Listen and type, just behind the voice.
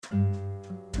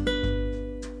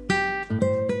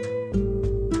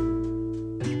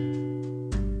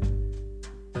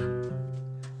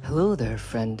there,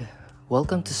 friend.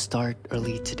 Welcome to Start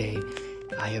Early today.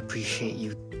 I appreciate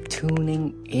you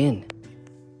tuning in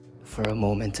for a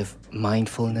moment of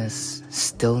mindfulness,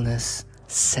 stillness,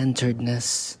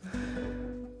 centeredness,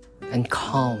 and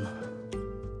calm.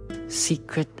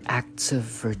 Secret acts of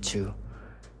virtue.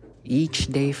 Each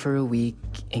day for a week,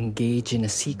 engage in a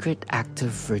secret act of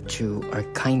virtue or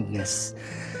kindness.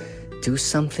 Do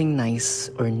something nice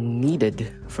or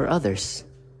needed for others,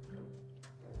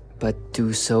 but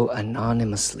do so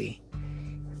anonymously.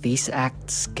 These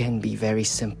acts can be very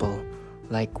simple,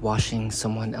 like washing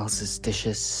someone else's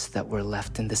dishes that were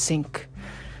left in the sink,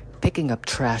 picking up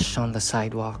trash on the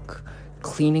sidewalk,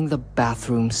 cleaning the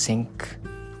bathroom sink,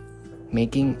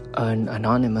 making an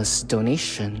anonymous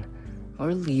donation,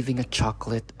 or leaving a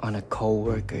chocolate on a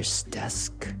co-worker's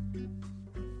desk.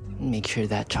 Make sure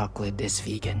that chocolate is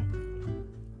vegan.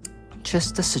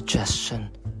 Just a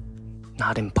suggestion,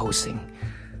 not imposing.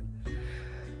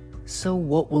 So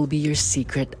what will be your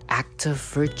secret act of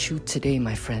virtue today,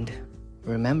 my friend?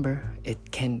 Remember,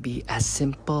 it can be as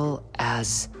simple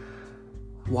as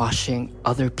washing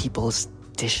other people's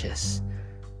dishes.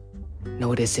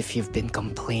 Notice if you've been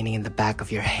complaining in the back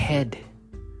of your head,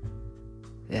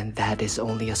 then that is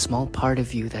only a small part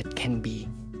of you that can be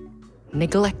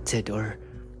neglected or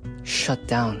shut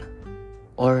down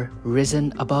or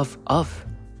risen above of.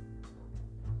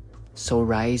 So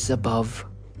rise above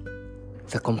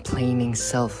the complaining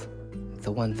self,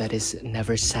 the one that is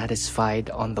never satisfied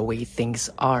on the way things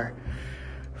are.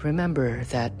 Remember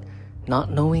that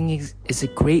not knowing is a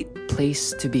great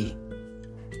place to be.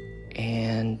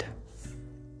 And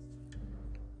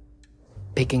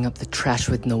picking up the trash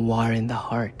with noir in the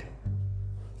heart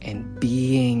and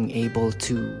being able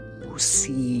to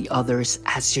see others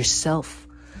as yourself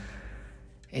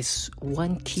is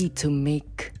one key to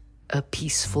make a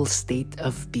peaceful state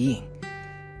of being.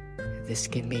 This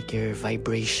can make your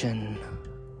vibration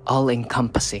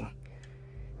all-encompassing,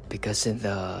 because in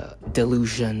the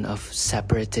delusion of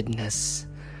separatedness,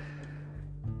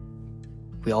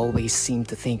 we always seem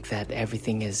to think that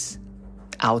everything is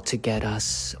out to get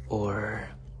us or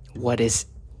what is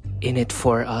in it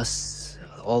for us,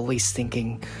 always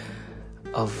thinking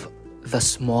of the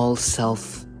small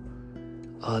self,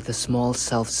 the small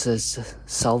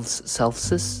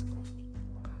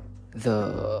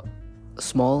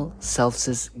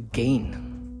self's gain.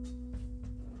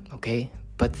 Okay?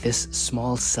 But this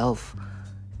small self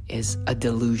is a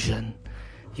delusion.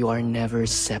 You are never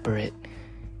separate.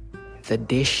 The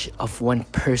dish of one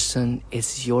person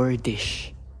is your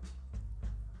dish.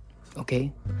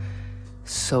 Okay?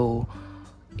 So,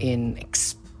 in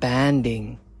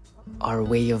expanding our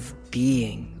way of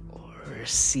being or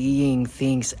seeing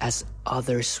things as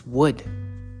others would,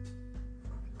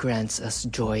 grants us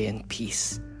joy and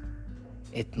peace.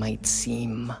 It might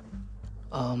seem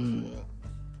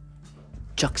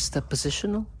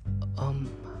juxtapositional,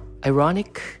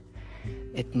 ironic.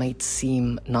 It might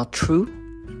seem not true,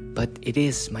 but it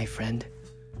is, my friend.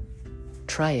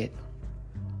 Try it.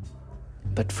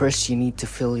 But first you need to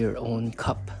fill your own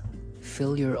cup.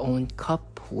 Fill your own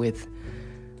cup with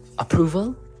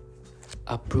approval.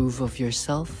 Approve of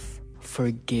yourself.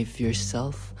 Forgive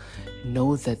yourself.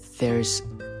 Know that there's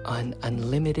an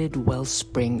unlimited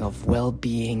wellspring of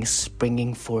well-being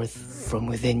springing forth from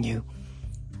within you.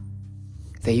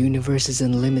 The universe is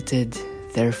unlimited,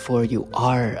 therefore you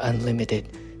are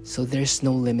unlimited. So there's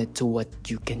no limit to what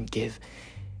you can give.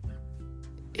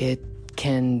 It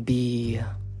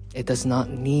does not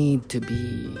need to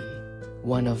be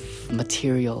one of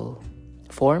material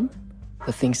form,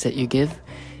 the things that you give.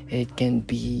 It can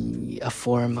be a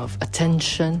form of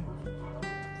attention,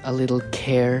 a little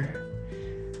care,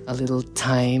 a little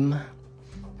time,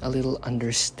 a little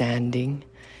understanding,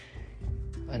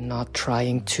 and not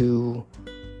trying to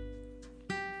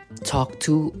talk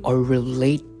to or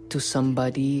relate to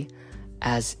somebody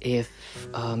as if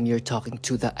you're talking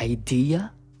to the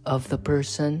idea of the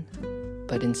person,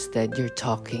 but instead you're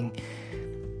talking,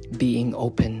 being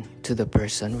open to the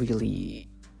person, really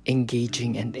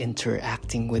engaging and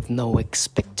interacting with no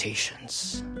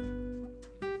expectations.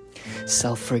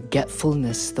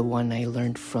 Self-forgetfulness, the one I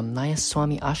learned from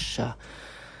Nayaswami Asha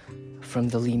from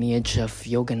the lineage of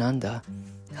Yogananda,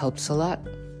 helps a lot.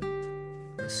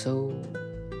 So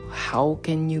how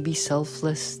can you be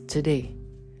selfless today?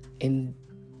 In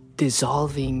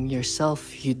dissolving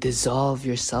yourself, you dissolve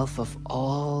yourself of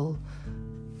all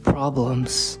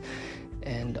problems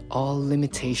and all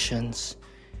limitations,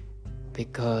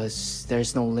 because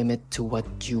there's no limit to what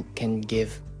you can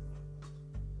give.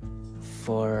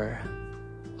 For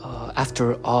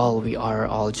after all, we are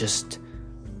all just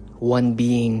one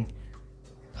being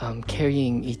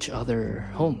carrying each other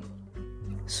home.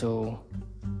 So,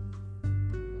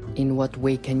 in what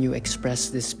way can you express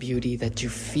this beauty that you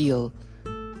feel?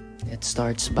 It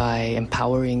starts by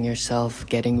empowering yourself,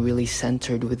 getting really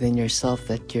centered within yourself,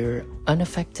 that you're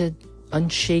unaffected,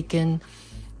 unshaken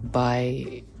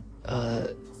by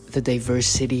the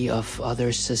diversity of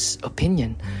others'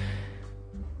 opinion.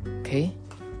 Okay?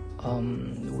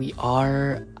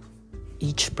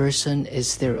 Each person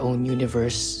is their own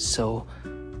universe, so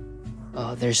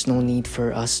there's no need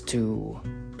for us to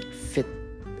fit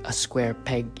a square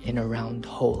peg in a round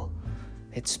hole.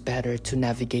 It's better to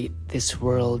navigate this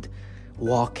world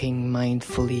walking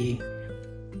mindfully,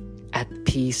 at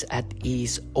peace, at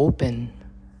ease, open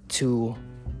to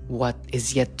what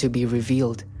is yet to be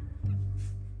revealed,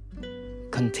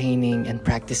 containing and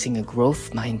practicing a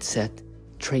growth mindset,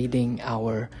 trading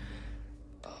our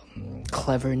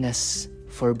cleverness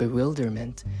for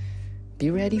bewilderment.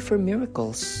 Be ready for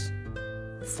miracles,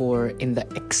 for in the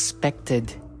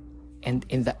expected and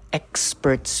in the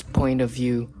expert's point of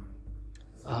view,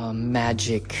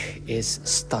 magic is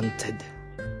stunted.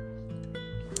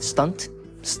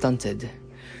 Stunted.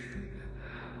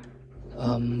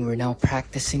 We're now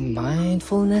practicing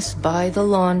mindfulness by the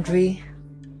laundry.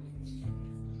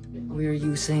 We're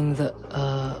using the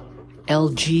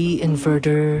LG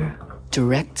inverter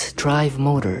direct drive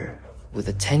motor with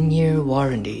a 10-year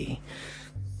warranty.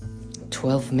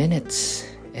 12 minutes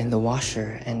in the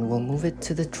washer and we'll move it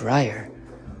to the dryer.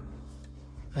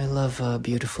 I love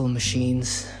beautiful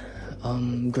machines.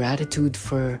 Gratitude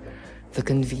for the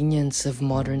convenience of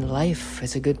modern life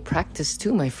is a good practice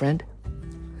too, my friend.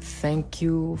 Thank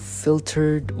you,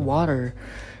 filtered water,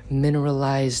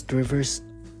 mineralized reverse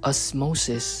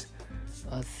osmosis.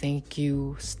 Thank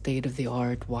you,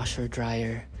 state-of-the-art washer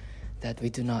dryer, that we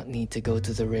do not need to go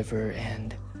to the river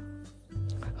and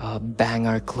bang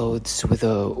our clothes with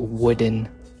a wooden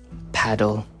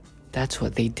paddle. That's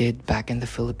what they did back in the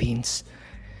Philippines,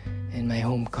 in my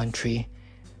home country.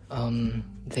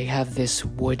 They have this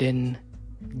wooden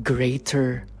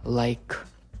grater-like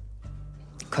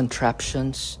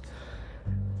contraptions,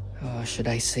 should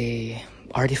I say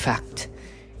artifact,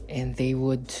 and they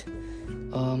would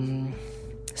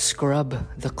scrub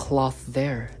the cloth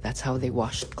there. That's how they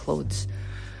washed clothes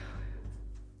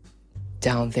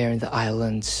down there in the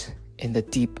islands, in the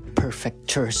deep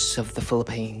prefectures of the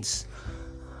Philippines.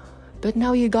 But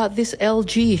now you got this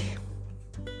LG,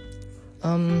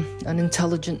 an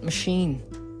intelligent machine.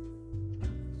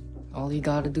 All you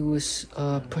gotta do is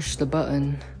push the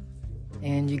button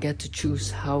and you get to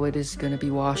choose how it is gonna be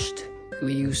washed.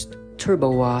 We used turbo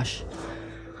wash.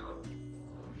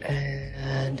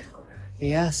 And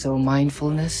yeah, so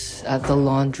mindfulness at the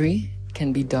laundry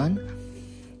can be done.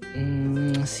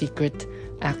 Secret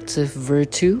acts of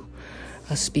virtue.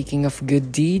 Speaking of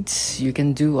good deeds, you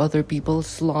can do other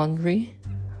people's laundry.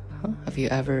 Have you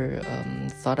ever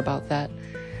thought about that?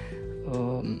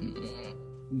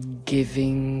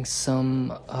 Giving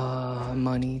some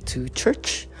money to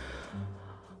church.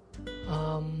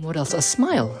 What else? A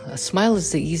smile. A smile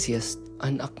is the easiest.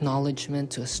 An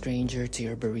acknowledgement to a stranger, to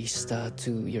your barista,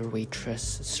 to your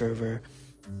waitress, server,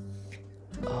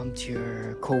 to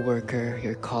your coworker,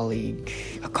 your colleague.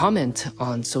 A comment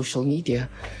on social media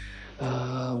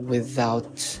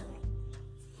without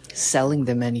selling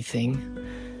them anything.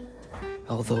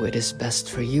 Although it is best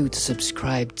for you to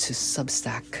subscribe to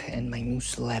Substack and my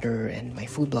newsletter and my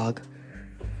food blog.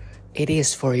 It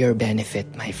is for your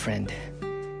benefit, my friend.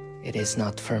 It is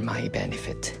not for my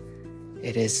benefit.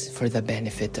 It is for the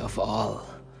benefit of all.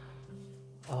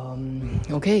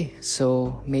 Okay,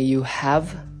 so may you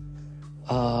have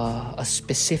a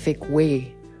specific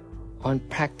way on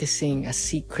practicing a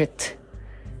secret.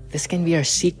 This can be our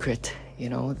secret, you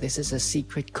know. This is a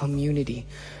secret community.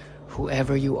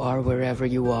 Whoever you are, wherever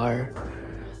you are,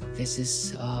 this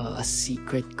is a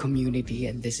secret community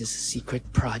and this is a secret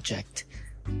project.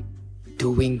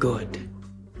 Doing good.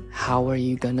 How are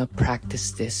you gonna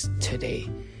practice this today?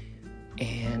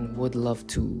 And would love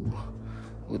to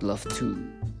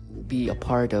be a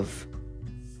part of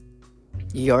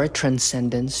your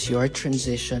transcendence, your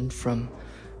transition from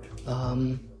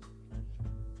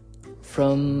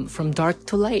dark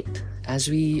to light, as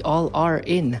we all are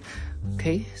in.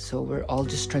 Okay, so we're all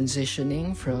just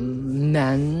transitioning from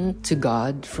man to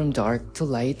God, from dark to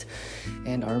light,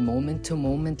 and our moment to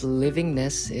moment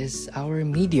livingness is our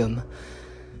medium.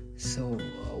 So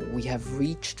we have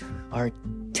reached our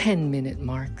 10-minute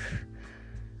mark.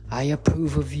 I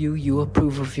approve of you, you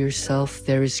approve of yourself.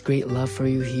 There is great love for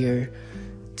you here.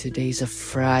 Today's a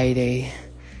Friday.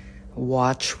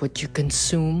 Watch what you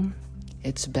consume.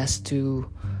 It's best to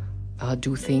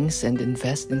do things and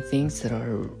invest in things that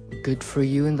are good for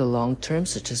you in the long term,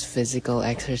 such as physical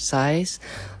exercise,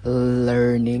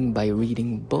 learning by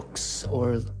reading books,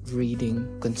 or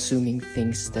consuming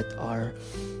things that are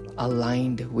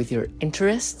aligned with your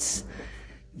interests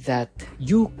that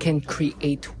you can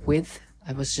create with.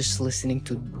 I was just listening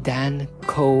to Dan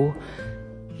Koe.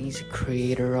 He's a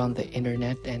creator on the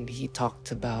internet, and he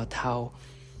talked about how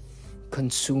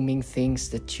consuming things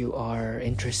that you are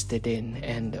interested in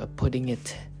and putting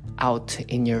it out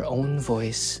in your own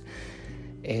voice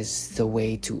is the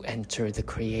way to enter the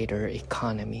creator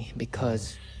economy,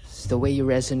 because the way you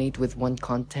resonate with one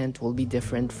content will be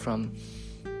different from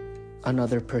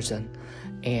another person,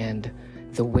 and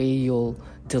the way you'll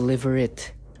deliver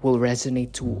it will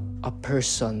resonate to a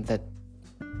person that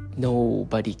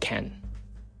nobody can.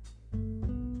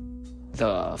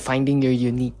 Finding your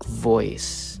unique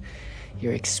voice.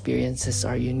 Your experiences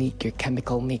are unique. Your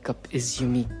chemical makeup is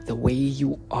unique. The way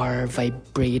you are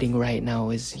vibrating right now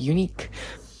is unique.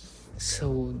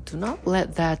 So do not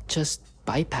let that just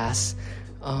bypass.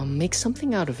 Make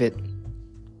something out of it.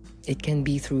 It can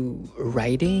be through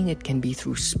writing. It can be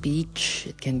through speech.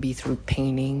 It can be through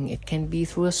painting. It can be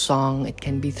through a song. It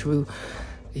can be through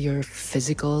your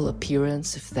physical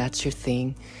appearance, if that's your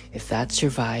thing, if that's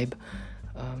your vibe.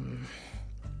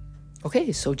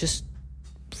 Okay, so just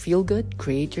feel good,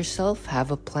 create yourself, have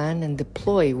a plan, and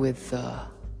deploy with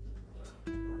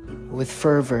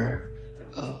fervor,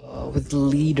 with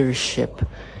leadership.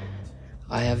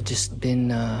 I have just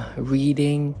been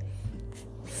reading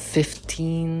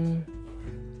 15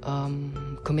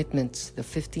 commitments, the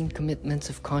 15 commitments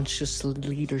of conscious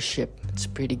leadership. It's a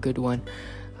pretty good one.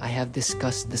 I have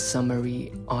discussed the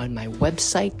summary on my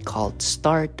website called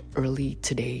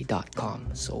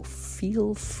startearlytoday.com. So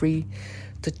feel free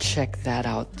to check that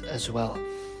out as well.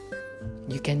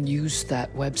 You can use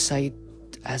that website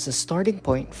as a starting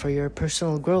point for your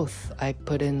personal growth. I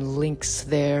put in links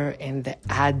there, and the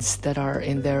ads that are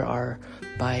in there are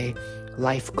by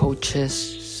life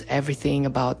coaches, everything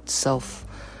about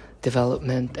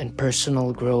self-development and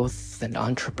personal growth and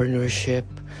entrepreneurship.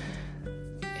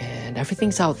 And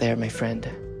everything's out there, my friend.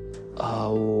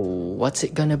 What's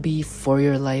it gonna be for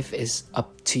your life is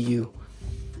up to you.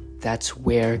 That's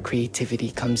where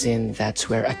creativity comes in. That's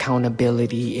where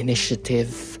accountability,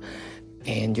 initiative,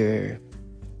 and your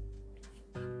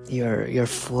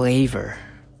flavor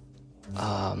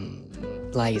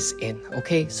lies in.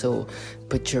 Okay, so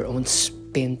put your own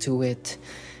spin to it.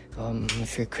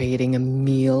 If you're creating a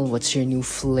meal, what's your new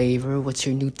flavor? What's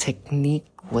your new technique?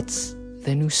 What's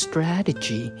the new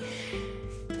strategy?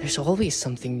 There's always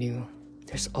something new.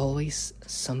 There's always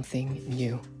something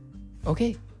new.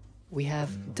 Okay, we have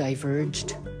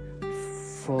diverged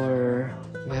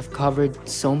we have covered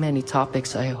so many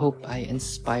topics. I hope I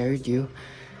inspired you.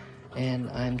 And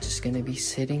I'm just gonna be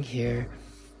sitting here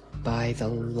by the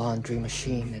laundry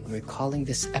machine, and we're calling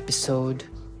this episode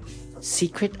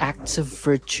Secret Acts of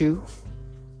Virtue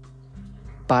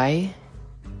by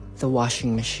the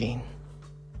Washing Machine.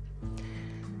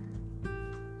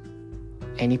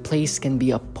 Any place can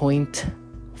be a point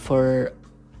for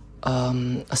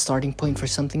a starting point for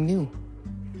something new.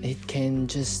 It can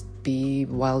just be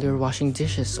while you're washing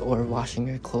dishes or washing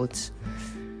your clothes.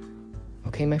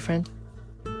 Okay, my friend?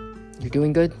 You're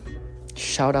doing good.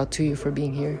 Shout out to you for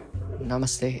being here.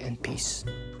 Namaste and peace.